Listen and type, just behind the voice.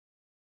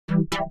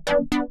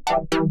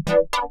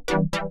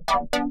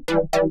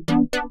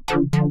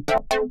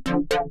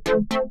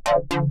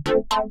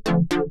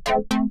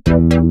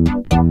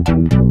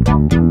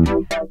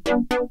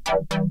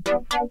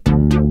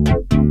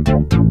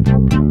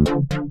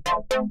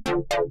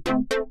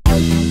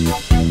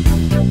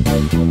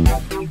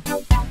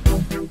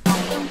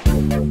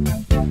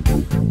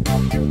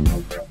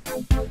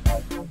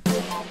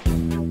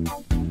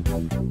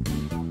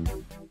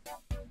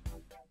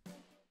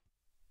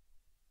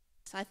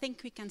I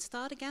think we can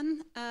start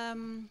again.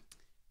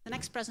 The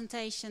next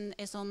presentation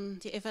is on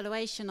the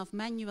evaluation of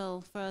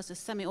manual versus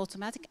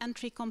semi-automatic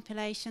entry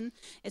compilation.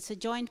 It's a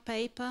joint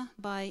paper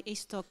by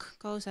Iztok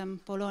Kosem,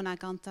 Polona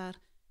Gantar,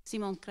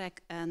 Krek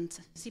and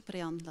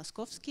Cyprian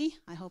Laskowski.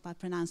 I hope I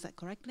pronounced that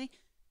correctly.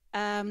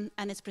 And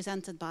it's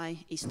presented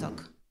by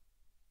Iztok.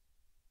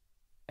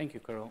 Thank you,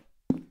 Carol.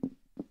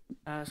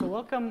 So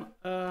welcome,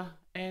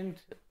 and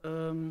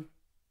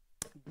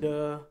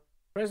the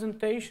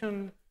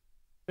presentation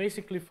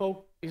basically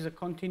is a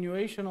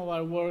continuation of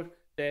our work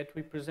that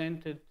we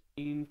presented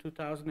in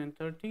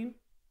 2013.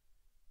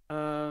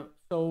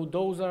 So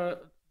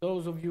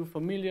those of you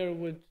familiar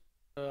with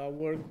our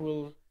work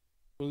will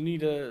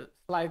need a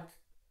slight,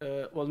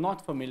 well,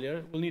 not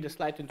familiar, will need a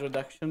slight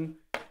introduction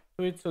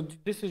to it. So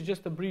this is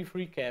just a brief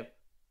recap.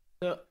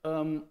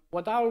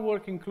 What our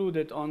work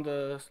included on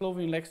the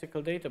Slovene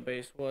lexical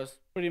database was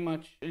pretty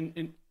much,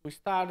 we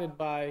started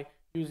by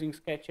using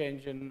sketch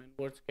engine and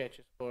word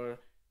sketches for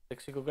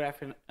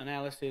lexicographic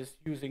analysis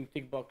using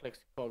tick box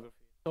lexicography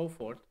and so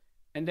forth.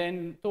 And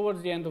then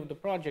towards the end of the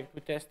project, we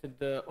tested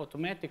the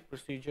automatic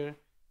procedure,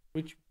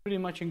 which pretty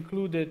much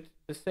included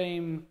the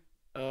same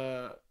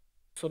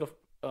sort of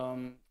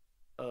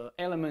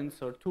elements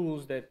or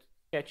tools that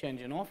sketch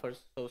engine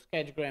offers, so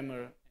sketch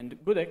grammar and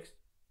GoodX,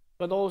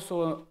 but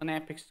also an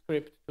epic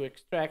script to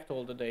extract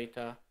all the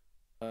data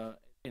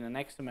in an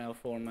XML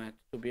format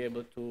to be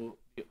able to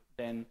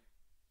then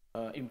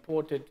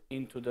import it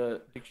into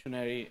the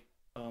dictionary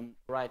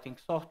writing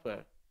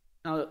software.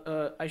 Now,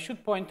 I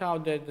should point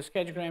out that the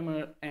sketch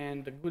grammar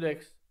and the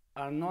GoodX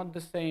are not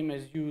the same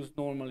as used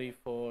normally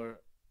for,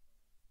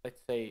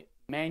 let's say,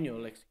 manual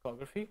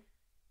lexicography.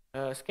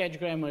 Sketch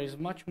grammar is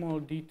much more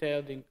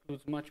detailed,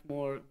 includes much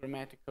more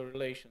grammatical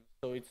relations,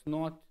 so it's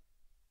not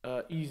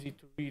easy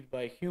to read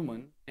by a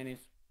human, and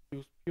it's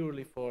used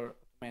purely for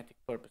automatic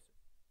purposes.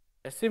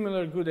 A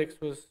similar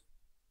GoodX was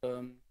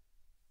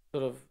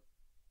sort of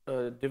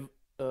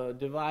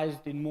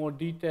devised in more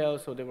detail,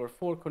 so there were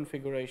 4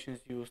 configurations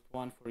used,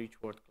 1 for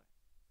each word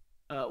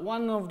class.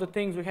 One of the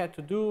things we had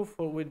to do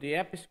with the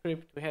epic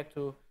script, we had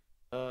to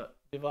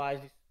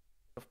devise these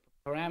sort of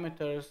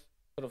parameters,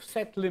 sort of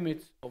set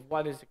limits of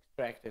what is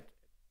extracted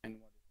and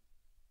what is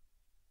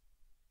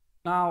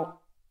not. Now,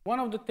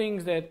 one of the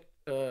things that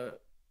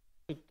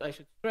I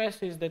should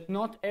stress is that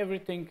not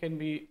everything can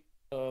be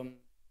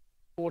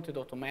exported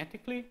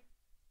automatically.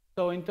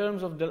 So in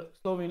terms of the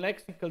Slovene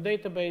lexical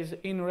database,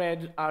 in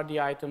red are the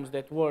items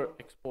that were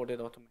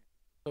exported automatically.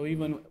 So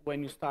even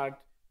when you start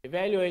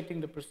evaluating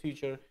the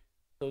procedure,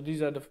 so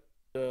these are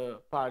the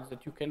parts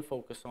that you can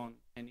focus on.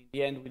 And in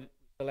the end, we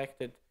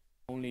selected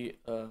only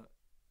the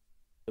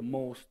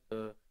most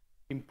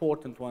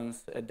important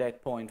ones at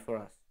that point for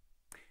us.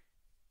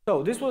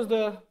 So this was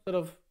the sort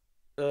of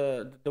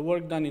the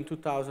work done in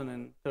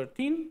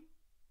 2013.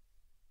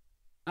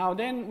 Now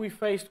then we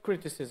faced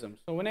criticism.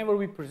 So whenever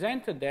we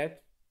presented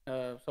that,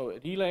 so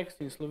at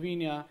eLex in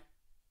Slovenia,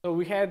 so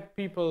we had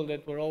people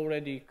that were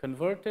already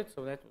converted,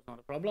 so that was not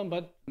a problem,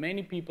 but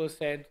many people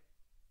said,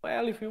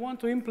 well, if we want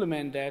to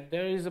implement that,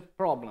 there is a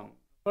problem.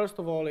 First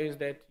of all is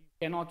that you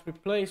cannot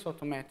replace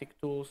automatic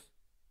tools,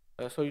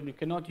 so you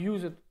cannot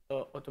use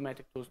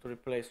automatic tools to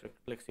replace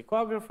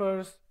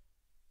lexicographers,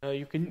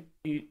 you can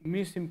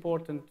miss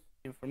important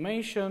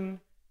information,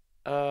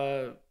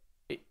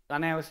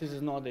 analysis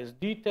is not as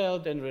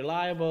detailed and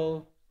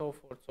reliable, so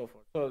forth, so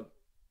forth. So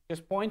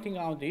just pointing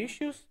out the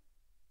issues.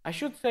 I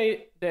should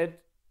say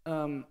that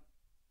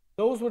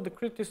those were the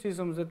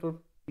criticisms that were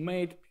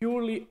made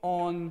purely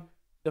on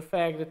the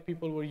fact that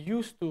people were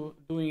used to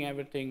doing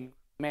everything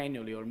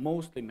manually or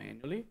mostly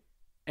manually,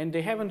 and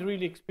they haven't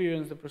really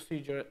experienced the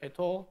procedure at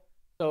all.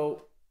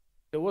 So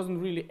there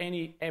wasn't really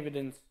any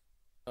evidence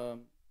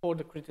for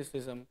the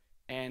criticism,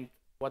 and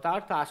what our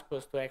task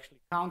was to actually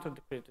counter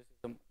the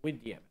criticism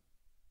with the evidence.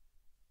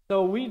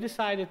 So we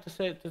decided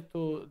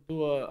to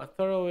do a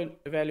thorough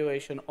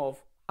evaluation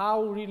of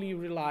how really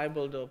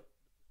reliable the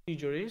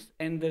procedure is.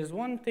 And there's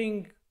one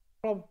thing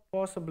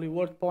possibly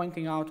worth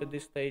pointing out at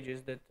this stage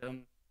is that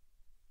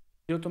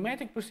the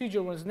automatic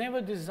procedure was never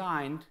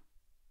designed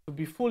to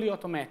be fully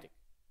automatic.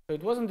 So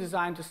it wasn't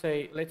designed to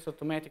say, let's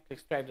automatically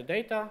extract the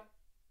data,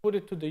 put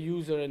it to the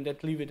user, and then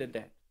leave it at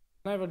that.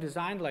 It's never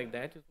designed like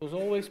that. It was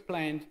always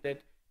planned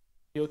that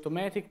the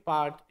automatic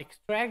part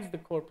extracts the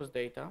corpus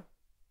data,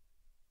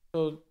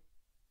 so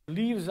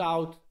leaves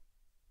out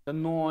the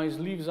noise,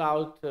 leaves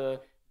out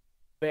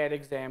bad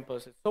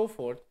examples, and so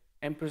forth,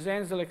 and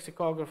presents the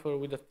lexicographer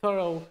with a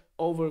thorough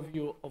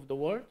overview of the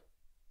word,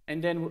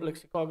 and then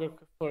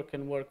lexicographer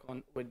can work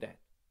with that.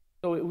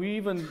 So we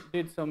even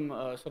did some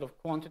sort of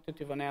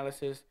quantitative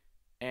analysis,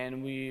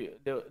 and we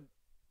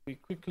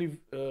quickly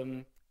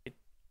it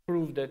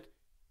proved that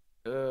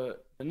the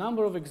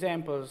number of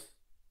examples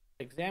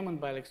examined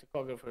by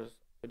lexicographers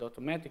with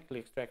automatically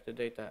extracted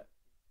data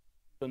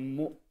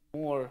even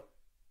more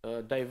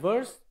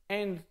diverse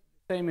and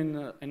same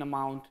in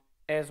amount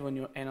as when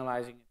you're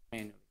analyzing it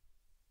manually,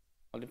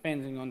 well,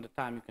 depending on the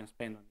time you can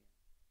spend on it.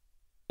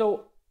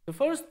 So the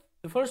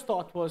first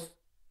thought was,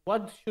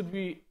 what should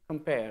we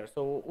compare?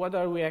 So what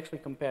are we actually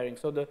comparing?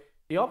 So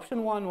the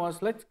option one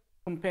was, let's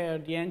compare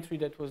the entry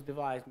that was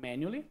devised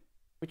manually,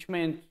 which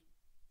meant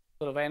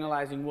sort of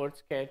analyzing word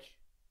sketch,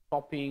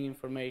 copying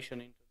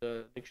information into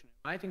the dictionary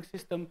writing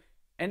system,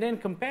 and then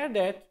compare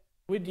that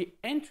with the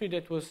entry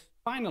that was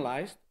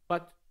finalized,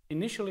 but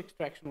initial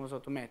extraction was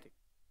automatic.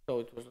 So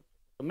it was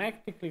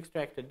automatically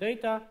extracted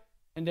data,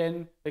 and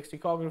then the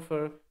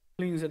lexicographer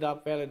cleans it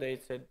up,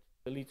 validates it,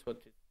 deletes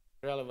what is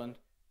relevant,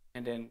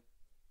 and then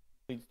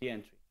completes the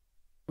entry.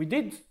 We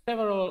did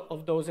several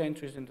of those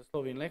entries in the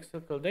Slovene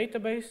lexical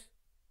database.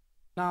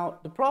 Now,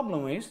 the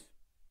problem is,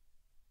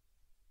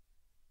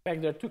 in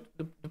fact, there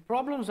are the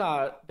problems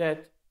are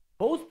that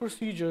both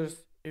procedures,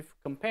 if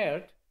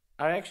compared,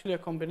 are actually a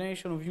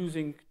combination of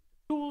using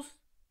tools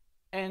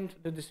and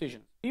the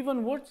decisions.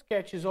 Even word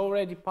sketch is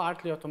already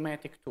partly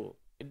automatic tool.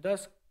 It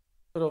does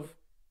sort of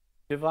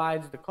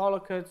divides the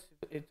collocates.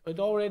 It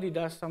already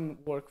does some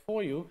work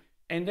for you,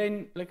 and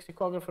then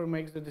lexicographer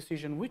makes the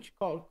decision which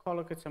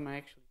collocates am I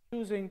actually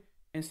choosing,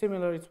 and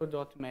similar it's with the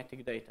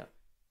automatic data.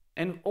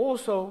 And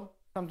also,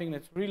 something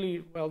that's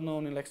really well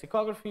known in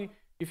lexicography,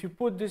 if you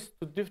put this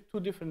to two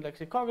different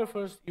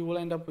lexicographers, you will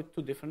end up with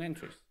two different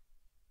entries.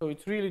 So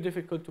it's really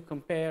difficult to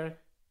compare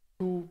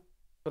two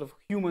sort of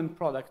human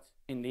products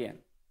in the end.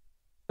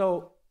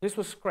 So this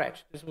was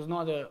scratched. This was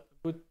not a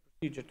good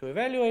procedure to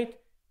evaluate.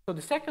 So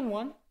the second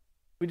one,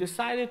 we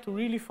decided to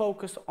really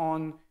focus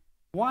on,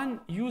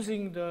 one,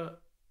 using the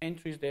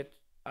entries that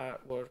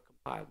were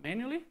compiled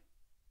manually,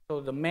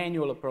 so the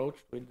manual approach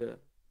with the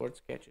word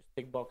sketches,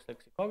 tick box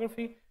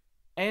lexicography,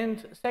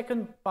 and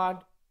second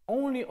part,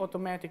 only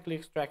automatically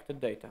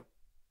extracted data.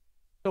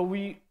 So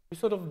we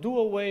sort of do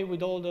away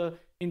with all the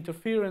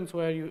interference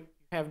where you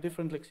have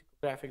different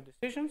lexicographic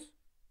decisions,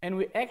 and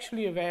we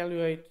actually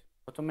evaluate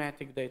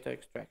automatic data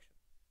extraction.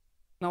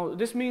 Now,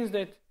 this means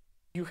that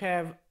you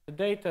have the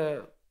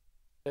data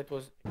that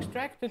was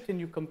extracted and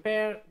you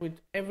compare with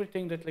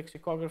everything that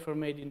lexicographer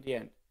made in the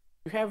end.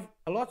 You have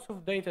lots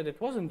of data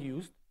that wasn't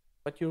used,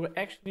 but you're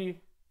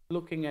actually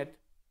looking at,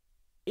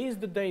 is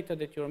the data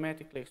that you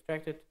automatically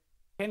extracted,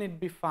 can it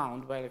be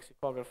found by a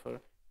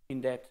lexicographer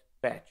in that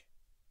batch?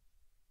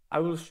 I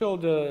will show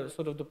the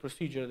sort of the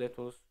procedure that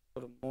was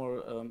sort of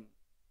more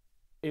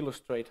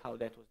illustrate how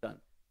that was done.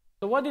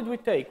 So what did we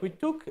take? We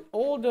took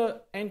all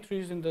the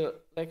entries in the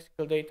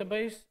lexical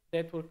database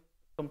that were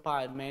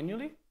compiled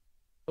manually.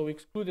 So we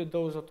excluded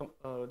those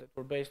that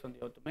were based on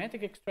the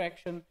automatic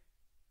extraction,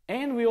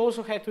 and we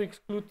also had to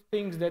exclude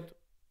things that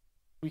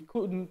we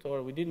couldn't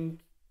or we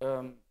didn't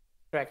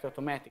extract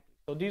automatically.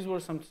 So these were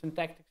some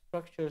syntactic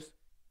structures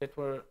that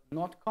were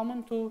not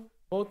common to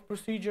both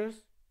procedures.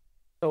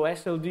 So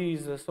SLD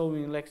is a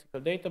Slovene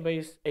lexical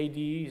database,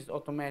 ADE is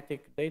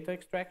automatic data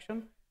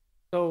extraction.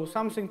 So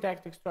some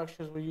syntactic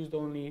structures were used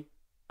only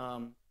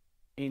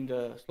in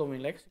the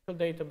Slovene lexical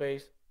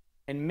database,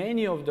 and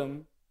many of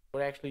them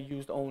were actually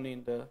used only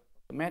in the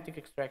automatic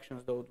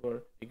extractions. Those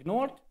were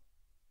ignored.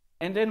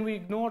 And then we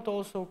ignored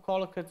also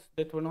collocates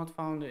that were not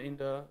found in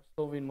the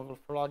Slovene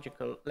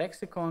morphological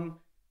lexicon,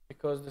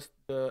 because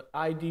the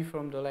ID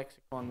from the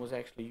lexicon was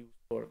actually used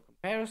for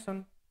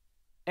comparison.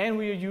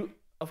 And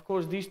of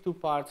course, these two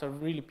parts are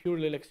really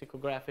purely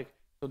lexicographic,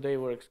 so they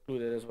were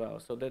excluded as well.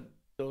 So that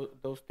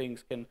those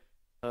things can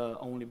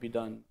only be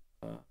done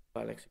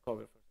by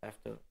lexicographers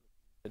after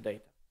the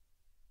data.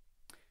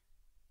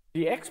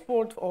 The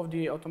export of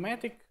the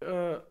automatic,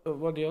 the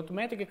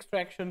automatic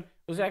extraction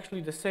was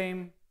actually the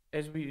same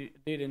as we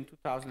did in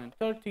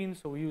 2013.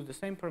 So we used the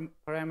same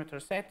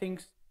parameter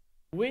settings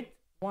with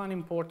one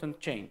important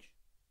change,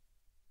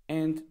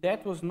 and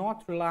that was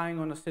not relying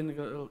on a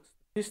single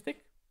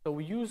statistic. So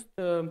we used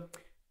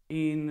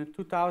in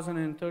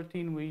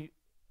 2013 we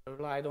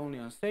relied only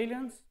on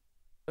salience.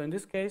 So in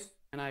this case,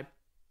 and I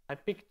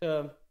picked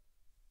a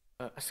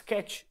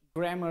sketch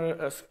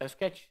grammar, a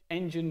sketch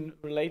engine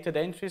related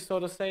entry, so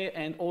to say,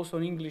 and also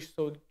in English,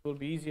 so it will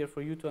be easier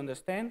for you to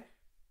understand.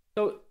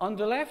 So on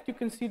the left, you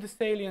can see the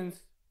salience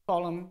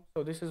column.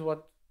 So this is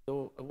what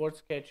the word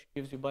sketch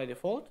gives you by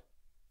default.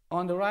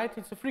 On the right,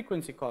 it's a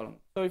frequency column.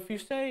 So if you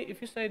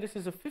say this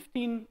is a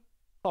 15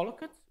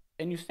 collocates,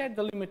 and you set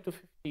the limit to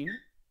 15,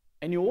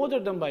 and you order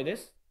them by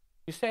this,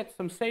 you set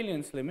some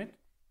salience limit,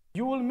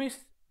 you will miss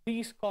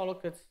these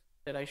collocates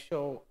that I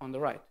show on the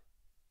right.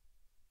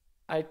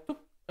 I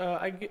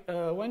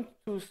went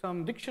to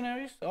some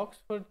dictionaries,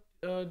 Oxford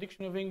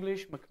Dictionary of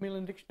English,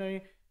 Macmillan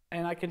Dictionary,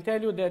 and I can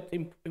tell you that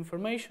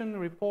information,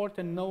 report,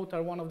 and note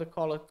are one of the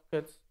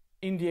collocates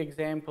in the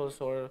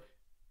examples or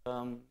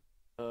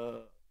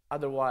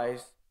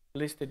otherwise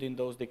listed in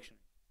those dictionaries.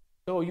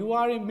 So you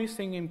are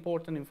missing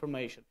important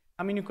information.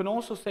 I mean, you can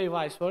also say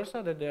vice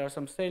versa, that there are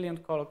some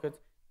salient collocates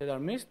that are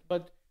missed,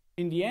 but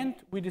in the end,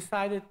 we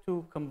decided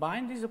to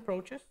combine these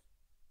approaches.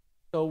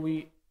 So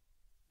we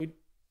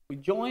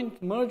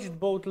merged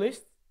both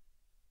lists,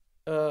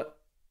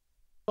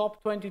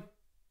 top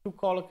 22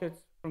 collocates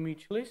from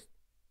each list,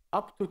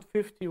 up to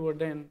 50 were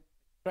then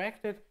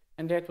extracted,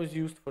 and that was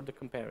used for the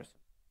comparison.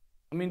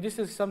 I mean, this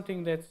is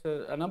something that's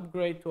an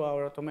upgrade to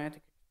our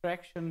automatic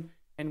extraction,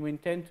 and we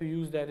intend to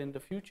use that in the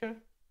future.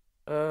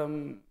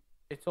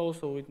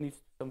 It needs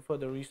some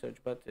further research,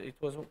 but it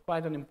was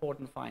quite an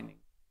important finding.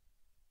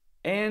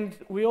 And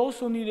we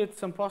also needed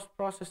some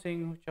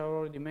post-processing, which I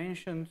already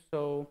mentioned.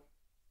 So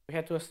we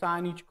had to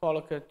assign each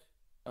collocate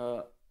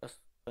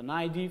an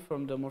ID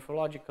from the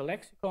morphological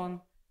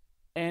lexicon,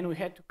 and we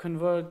had to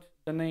convert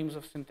the names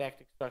of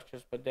syntactic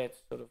structures, but that's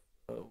sort of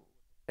a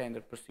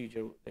standard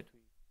procedure that we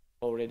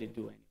already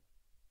do anyway.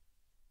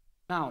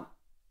 Now,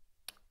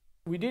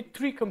 we did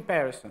 3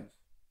 comparisons,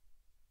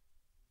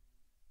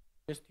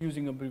 just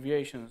using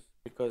abbreviations,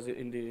 because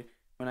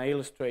when I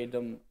illustrate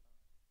them,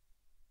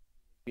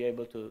 you'll be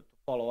able to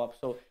follow up.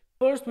 So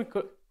first we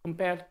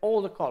compared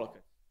all the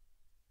collocates.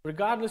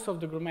 Regardless of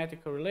the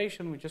grammatical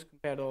relation, we just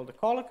compared all the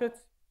collocates.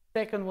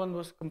 Second one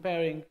was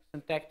comparing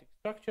syntactic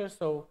structure.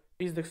 So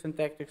is the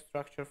syntactic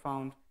structure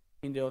found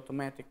in the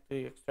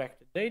automatically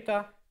extracted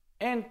data?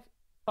 And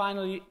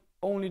finally,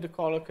 only the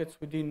collocates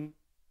within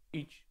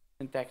each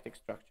syntactic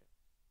structure.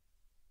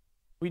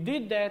 We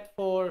did that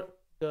for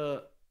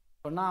the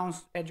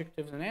pronouns,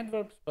 adjectives, and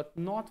adverbs, but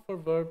not for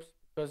verbs,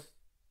 because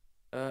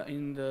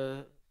in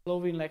the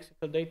Slovene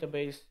lexical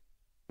database,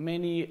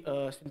 many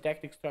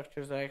syntactic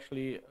structures are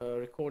actually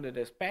recorded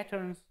as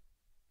patterns,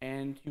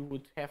 and you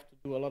would have to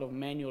do a lot of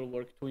manual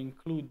work to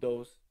include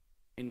those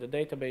in the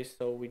database,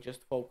 so we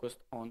just focused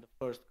on the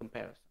first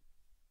comparison.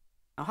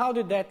 Now, how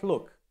did that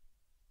look?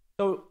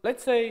 So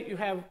let's say you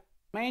have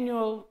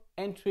manual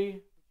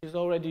entry, which is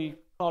already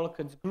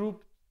collocates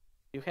grouped.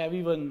 You have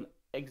even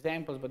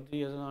examples, but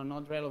these are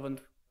not relevant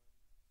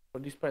for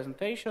this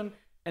presentation.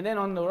 And then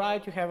on the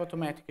right, you have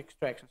automatic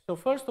extraction. So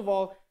first of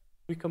all,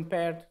 we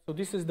compared, so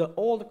this is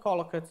all the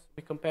collocates.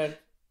 We compared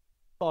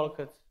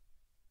collocates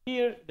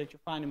here that you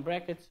find in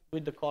brackets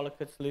with the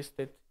collocates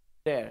listed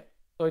there.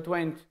 So it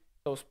went,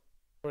 so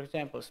for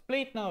example,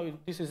 split now,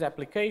 this is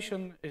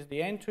application, is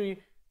the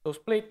entry. So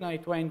split now,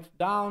 it went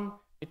down,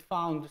 it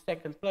found the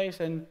second place,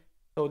 and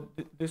so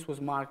this was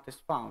marked as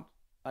found.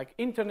 Like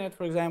internet,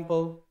 for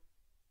example,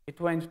 it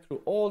went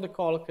through all the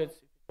collocates.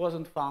 If it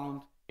wasn't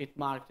found, it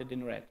marked it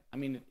in red. I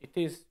mean, it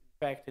is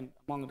in fact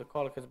among the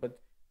collocates, but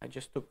I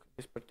just took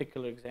this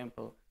particular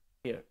example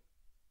here.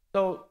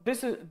 So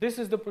this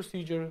is the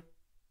procedure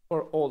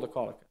for all the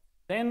collocates.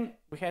 Then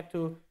we had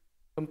to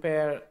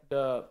compare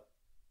the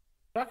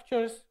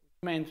structures,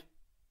 which meant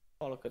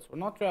collocates were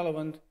not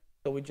relevant,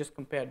 so we just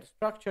compared the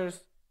structures.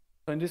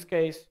 So in this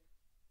case,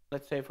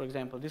 let's say, for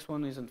example, this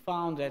one isn't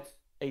found, that's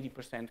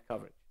 80%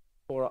 coverage,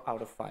 4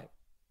 out of 5.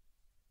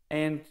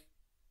 And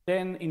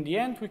then in the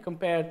end, we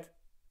compared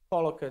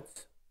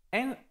collocates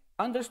and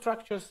under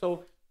structures.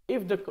 So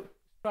if the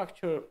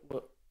structure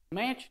were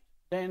matched,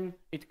 then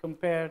it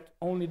compared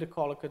only the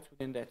collocates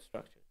within that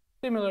structure.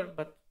 Similar,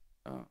 but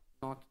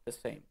not the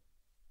same.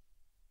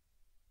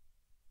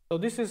 So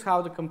this is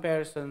how the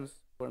comparisons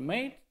were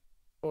made.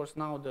 Of course,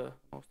 now the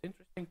most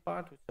interesting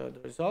part, which are the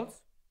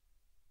results.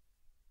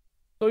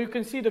 So you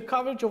can see the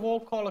coverage of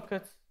all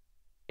collocates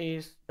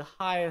is the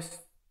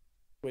highest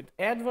with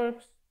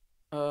adverbs,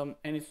 and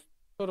it's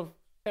sort of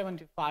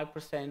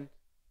 75%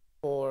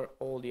 for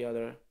all the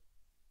other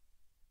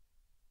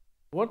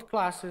word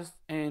classes.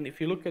 And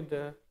if you look at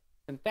the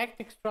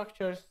syntactic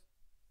structures,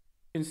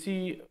 you can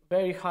see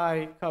very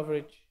high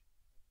coverage,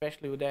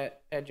 especially with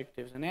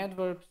adjectives and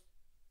adverbs.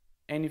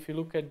 And if you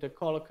look at the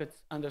collocates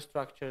under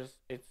structures,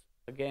 it's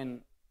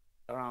again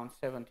around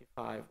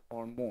 75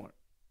 or more.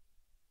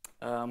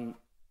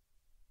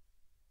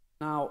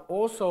 Now,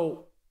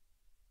 also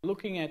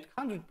looking at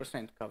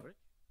 100% coverage,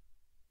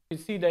 you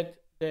can see that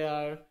there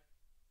are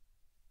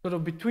sort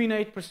of between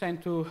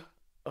 8% to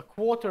a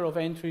quarter of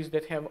entries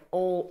that have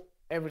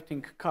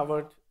everything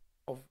covered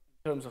in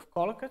terms of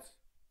collocates.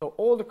 So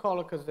all the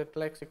collocates that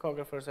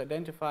lexicographers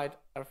identified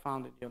are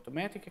found in the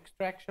automatic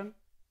extraction.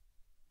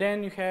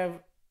 Then you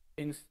have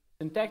in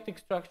syntactic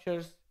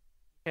structures,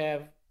 you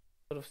have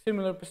sort of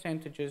similar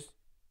percentages,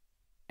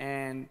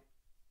 and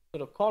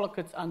sort of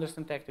collocates under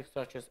syntactic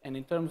structures. And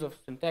in terms of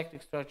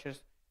syntactic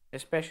structures,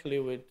 especially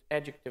with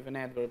adjective and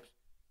adverbs,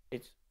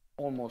 it's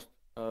almost,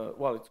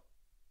 it's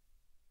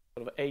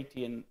sort of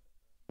 80 and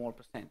more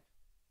 %.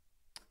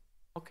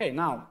 Okay,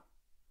 now,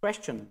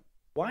 question,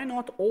 why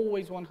not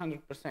always 100%?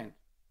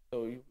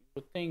 So you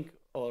would think,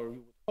 or you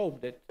would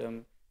hope that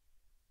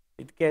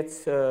it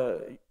gets,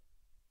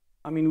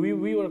 I mean,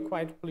 we were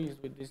quite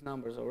pleased with these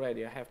numbers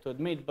already, I have to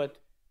admit, but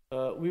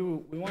we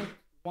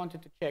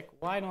wanted to check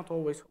why not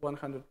always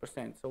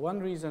 100%. So one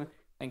reason,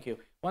 thank you,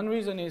 one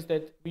reason is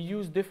that we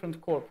use different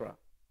corpora.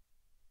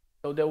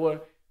 So there were,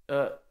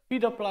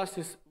 FIDA plus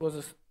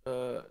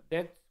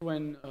that's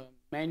when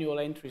manual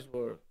entries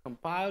were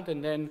compiled,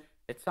 and then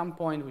at some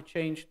point we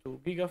changed to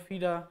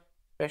GigaFIDA,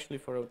 especially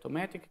for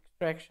automatic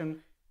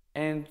extraction.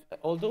 And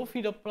although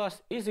FIDA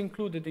Plus is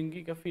included in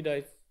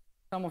GigaFIDA,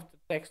 some of the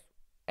text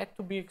had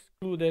to be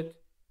excluded,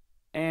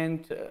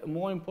 and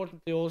more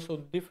importantly, also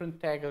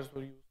different taggers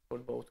were used for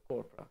both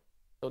corpora.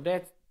 So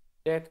that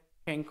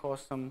can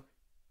cause some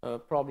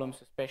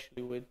problems,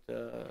 especially with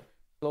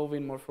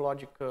Slovene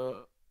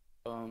morphological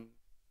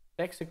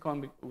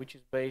lexicon, which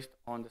is based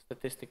on the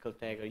statistical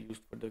tagger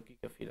used for the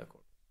GigaFIDA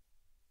corpus.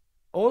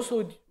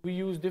 Also, we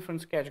use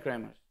different sketch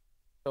grammars.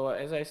 So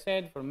as I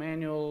said, for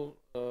manual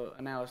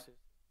analysis,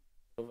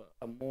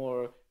 a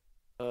more,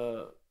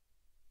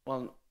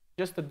 well,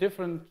 just a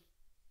different,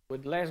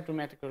 with less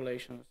grammatical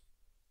relations,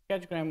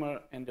 sketch grammar,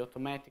 and the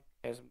automatic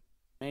has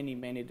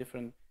many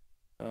different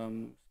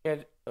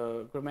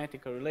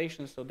grammatical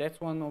relations. So that's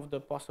one of the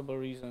possible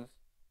reasons.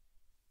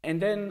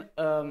 And then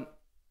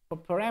for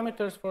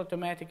parameters for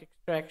automatic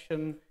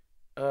extraction,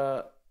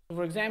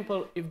 for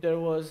example, if there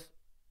was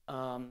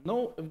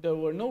if there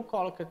were no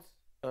collocates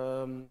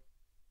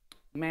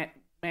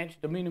match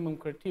the minimum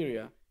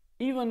criteria,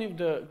 even if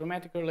the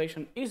grammatical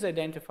relation is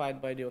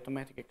identified by the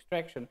automatic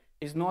extraction,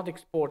 is not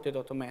exported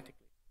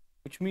automatically,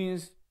 which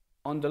means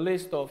on the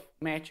list of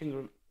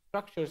matching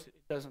structures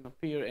it doesn't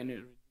appear, and it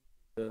reduces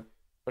the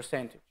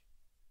percentage.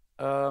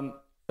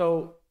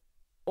 So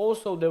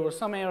also there were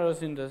some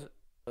errors in the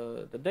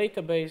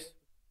database,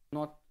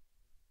 not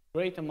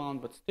great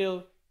amount, but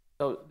still.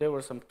 So there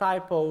were some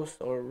typos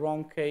or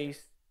wrong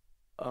case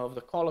of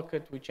the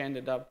collocate, which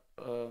ended up,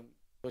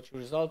 which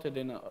resulted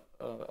in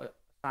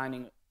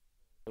assigning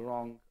the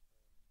wrong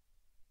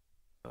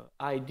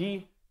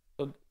ID.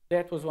 So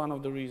that was one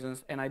of the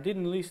reasons. And I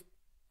didn't list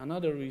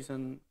another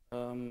reason,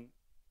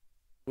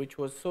 which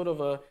was sort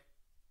of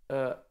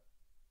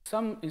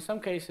in some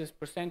cases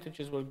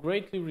percentages were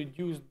greatly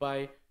reduced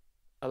by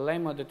a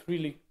lemma that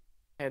really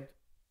had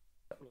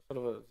sort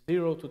of a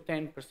 0 to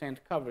 10%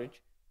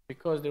 coverage,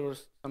 because there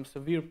was some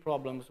severe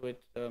problems with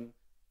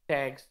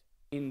tags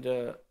in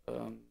the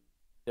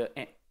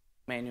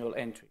manual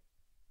entry.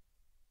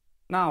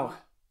 Now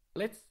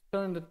let's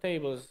turn the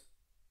tables.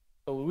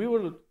 So we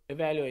were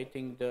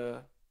evaluating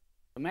the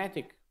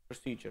automatic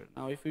procedure.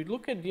 Now if we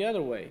look at the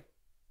other way,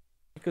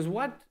 because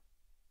what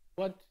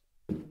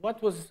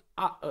was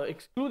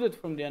excluded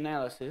from the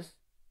analysis,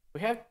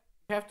 we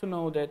have to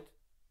know that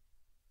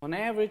on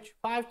average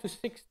 5 to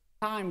 6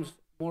 times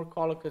more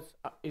collocates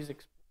is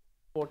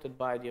exported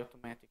by the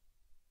automatic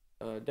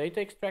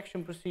data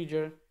extraction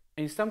procedure,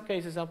 in some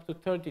cases up to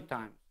 30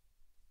 times.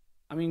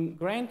 I mean,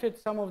 granted,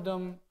 some of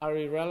them are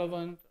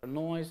irrelevant or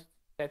noise,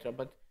 etc.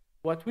 But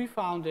what we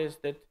found is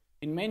that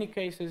in many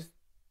cases,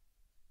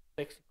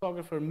 the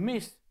lexicographer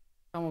missed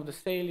some of the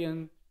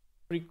salient,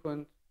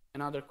 frequent,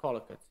 and other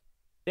collocates.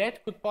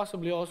 That could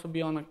possibly also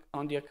be on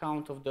the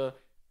account of the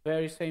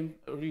very same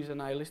reason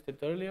I listed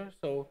earlier.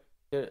 So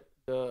the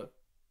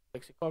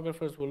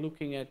lexicographers were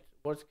looking at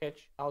word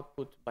sketch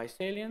output by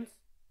salience.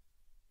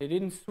 They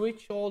didn't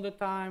switch all the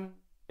time.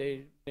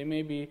 They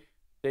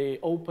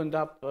opened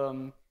up.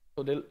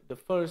 So the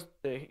first,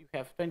 you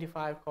have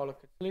 25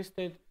 collocates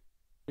listed.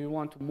 You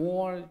want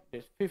more,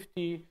 there's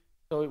 50.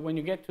 So when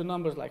you get to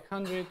numbers like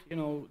 100, you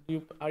know,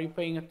 are you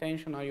paying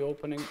attention? Are you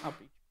opening up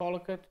each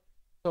collocate?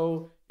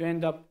 So you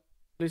end up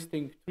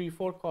listing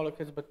 3-4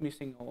 collocates but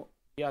missing all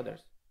the others.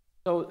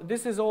 So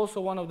this is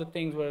also one of the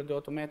things where the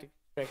automatic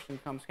extraction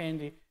comes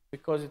handy,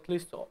 because it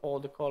lists all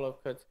the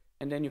collocates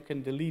and then you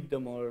can delete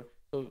them, or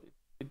so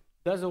it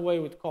does away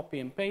with copy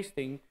and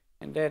pasting,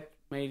 and that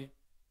made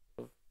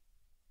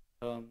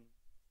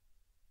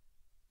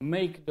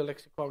make the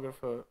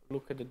lexicographer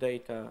look at the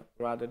data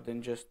rather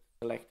than just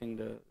selecting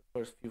the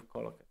first few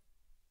collocates.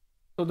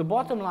 So the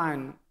bottom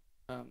line,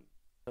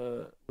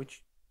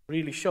 which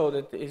really showed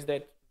it, is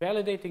that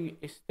validating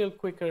is still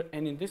quicker,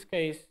 and in this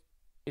case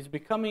it's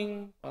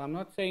becoming, well, I'm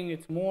not saying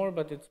it's more,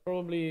 but it's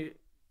probably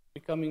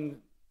becoming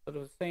sort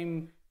of the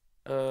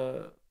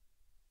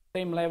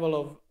same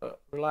level of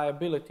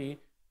reliability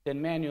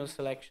than manual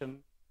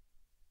selection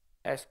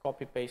as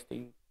copy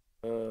pasting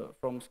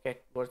from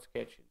word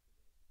sketching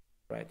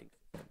writing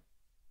system.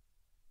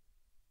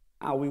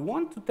 Now we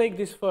want to take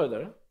this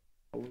further,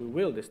 or we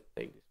will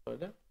take this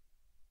further.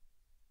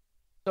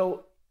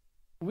 So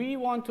we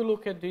want to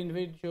look at the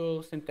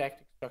individual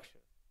syntactic structure,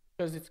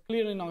 because it's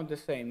clearly not the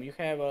same. You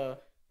have a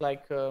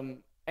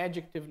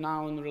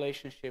adjective-noun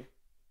relationship,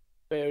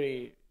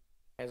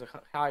 has a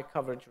high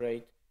coverage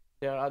rate.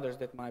 There are others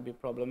that might be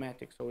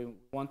problematic. So we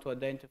want to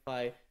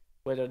identify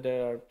whether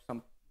there are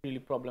some really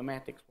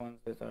problematic ones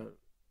that are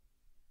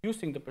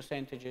using the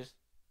percentages.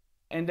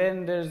 And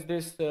then there's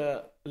this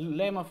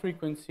lemma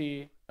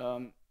frequency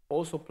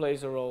also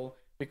plays a role,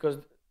 because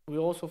we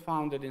also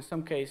found that in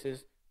some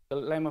cases the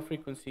lemma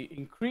frequency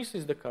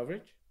increases the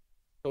coverage.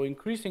 So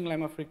increasing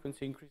lemma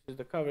frequency increases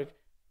the coverage,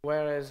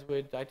 whereas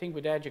I think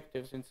with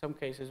adjectives in some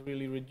cases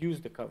really reduce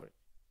the coverage.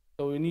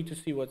 So we need to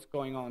see what's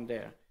going on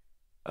there.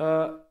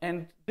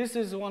 And this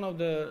is one of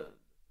the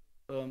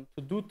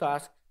to-do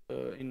tasks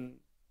in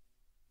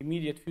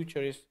immediate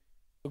future, is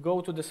to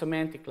go to the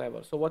semantic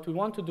level. So what we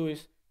want to do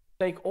is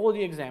take all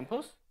the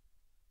examples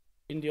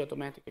in the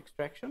automatic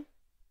extraction,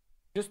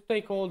 just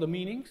take all the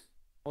meanings,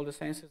 all the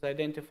senses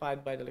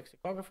identified by the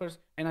lexicographers,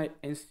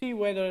 and see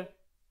whether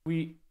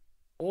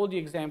all the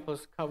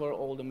examples cover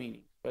all the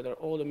meanings, whether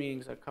all the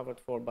meanings are covered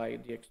for by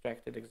the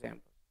extracted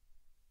examples.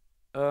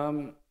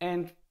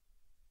 And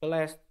the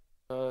last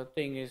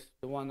thing is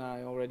the one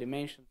I already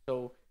mentioned.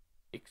 So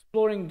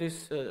exploring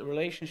this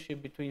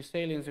relationship between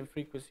salience and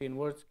frequency in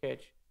word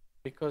sketch,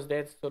 because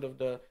that's sort of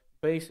the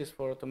basis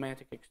for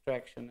automatic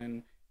extraction.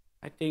 And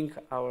I think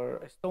our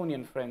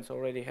Estonian friends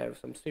already have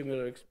some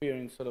similar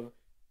experience, sort of,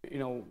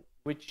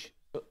 which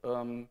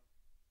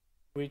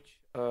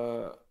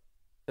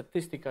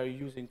statistic are you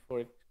using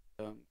for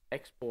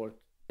export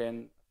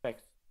then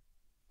affects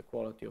the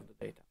quality of the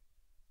data.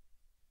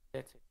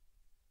 That's it.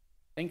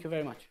 Thank you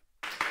very much.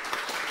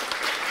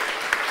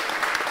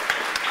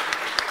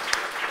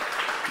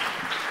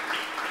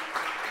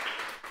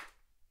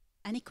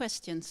 Any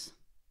questions?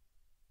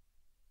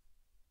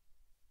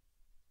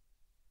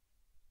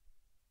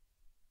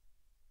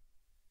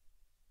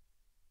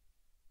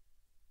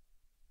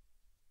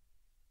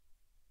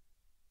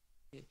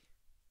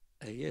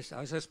 Yes,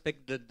 I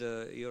suspect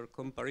that your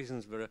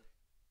comparisons were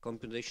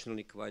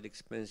computationally quite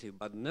expensive,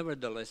 but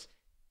nevertheless,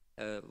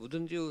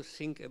 wouldn't you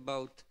think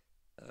about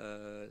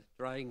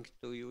trying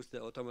to use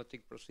the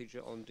automatic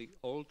procedure on the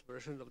old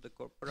version of the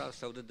corpora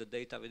so that the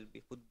data would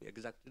be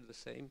exactly the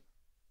same?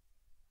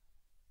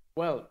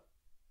 Well,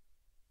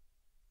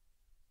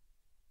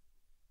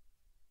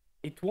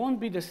 it won't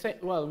be the same.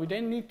 Well, we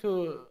then need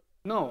to.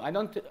 No, I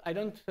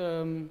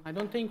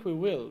don't think we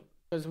will,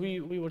 because we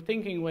were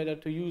thinking whether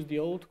to use the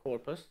old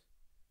corpus,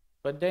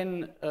 but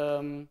then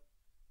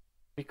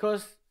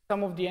because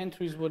some of the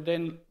entries were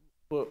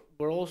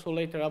also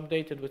later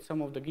updated with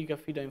some of the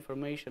gigafida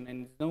information,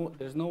 and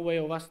there's no way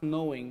of us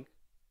knowing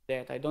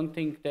that. I don't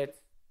think that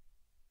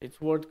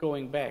it's worth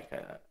going back.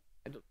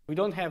 We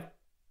don't have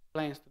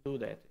plans to do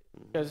that,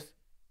 because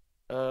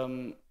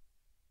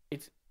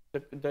it's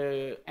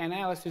the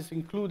analysis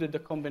included the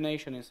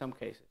combination in some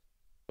cases.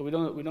 So we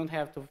don't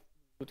have to.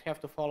 Would have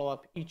to follow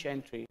up each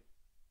entry,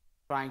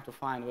 trying to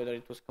find whether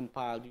it was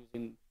compiled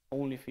using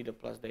only feeder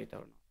plus data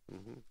or not.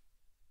 Mm-hmm.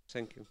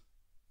 Thank you.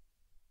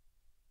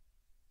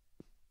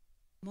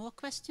 More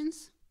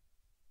questions?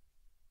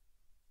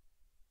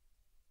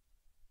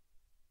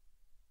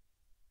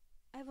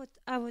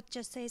 I would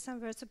just say some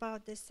words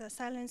about this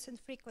silence and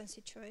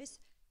frequency choice.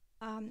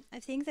 I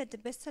think that the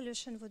best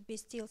solution would be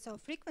still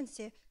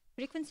frequency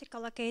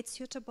collocates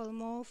suitable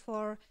more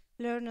for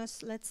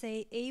learners, let's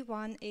say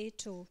A1,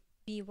 A2,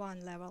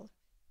 B1 level.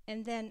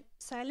 And then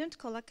silent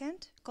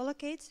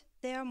collocates,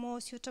 they are more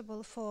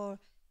suitable for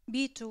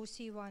B2,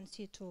 C1,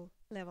 C2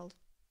 level.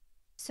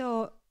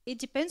 So it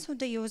depends on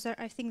the user.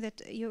 I think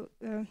that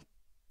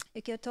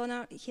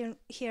Keotona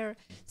here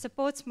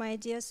supports my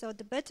idea. So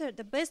the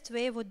best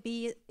way would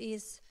be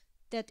is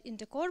that in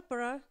the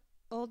corpora,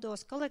 all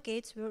those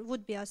collocates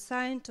would be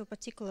assigned to a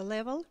particular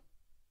level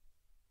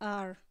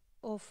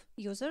of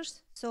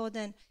users. So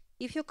then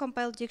if you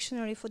compile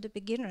dictionary for the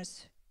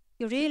beginners,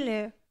 you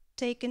really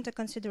take into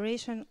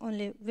consideration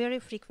only very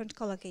frequent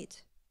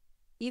collocates.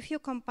 If you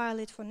compile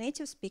it for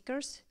native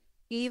speakers,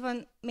 you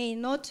even may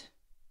not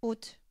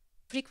put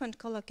frequent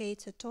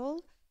collocates at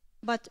all,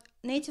 but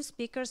native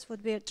speakers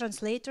would be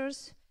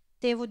translators.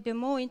 They would be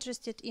more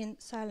interested in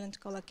silent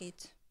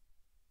collocates.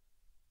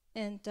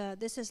 And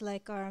this is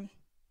like,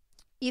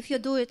 if you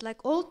do it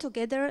like all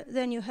together,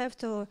 then you have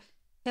to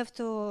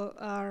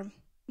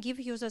give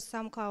users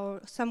some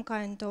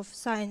kind of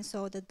sign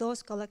so that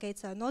those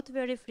collocates are not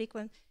very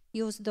frequent.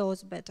 Use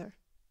those better.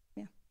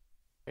 Yeah.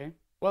 Okay.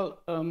 Well,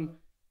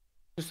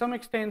 to some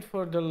extent,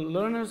 for the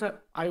learners,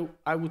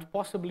 I would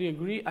possibly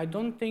agree. I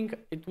don't think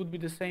it would be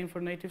the same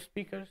for native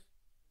speakers.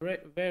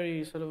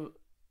 Very sort of,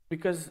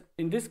 because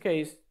in this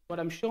case, what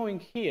I'm showing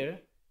here.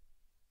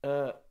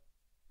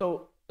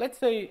 So let's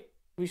say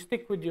we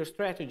stick with your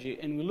strategy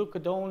and we look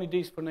at only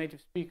these for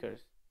native speakers.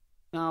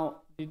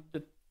 Now,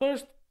 the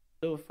first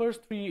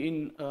three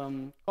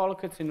in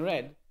collocates in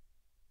red,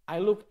 I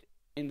looked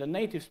in the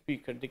native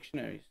speaker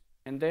dictionaries,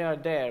 and they are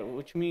there,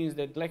 which means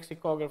that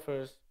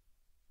lexicographers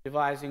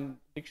devising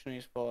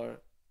dictionaries for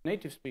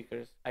native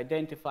speakers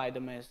identify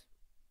them as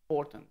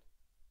important.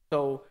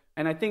 So,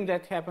 and I think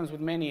that happens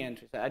with many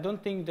entries. I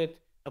don't think that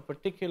a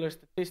particular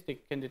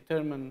statistic can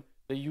determine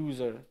the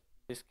user in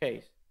this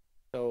case.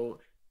 So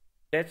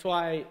that's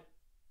why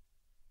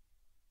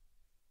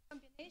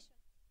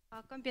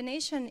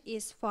combination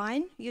is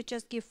fine. You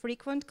just give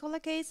frequent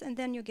collocates and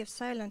then you give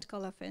silent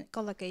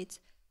collocates.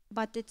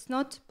 But it's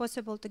not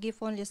possible to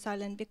give only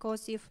silent,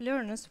 because if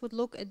learners would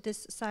look at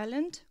those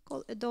silent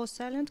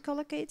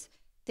collocates,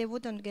 they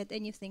wouldn't get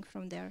anything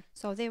from there.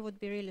 So they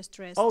would be really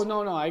stressed. Oh,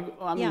 no, I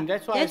mean,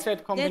 that's why I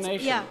said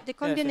combination. Yeah, the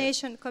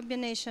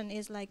combination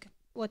is like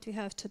what we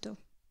have to do.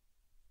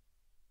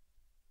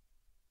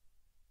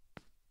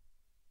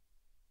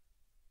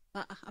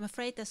 I'm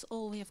afraid that's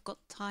all we have got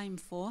time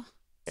for.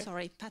 Okay.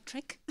 Sorry,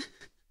 Patrick.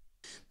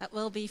 that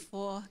will be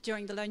for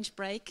during the lunch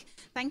break.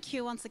 Thank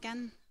you once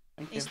again,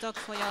 Thank you. Iztok,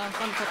 for your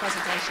wonderful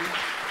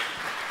presentation.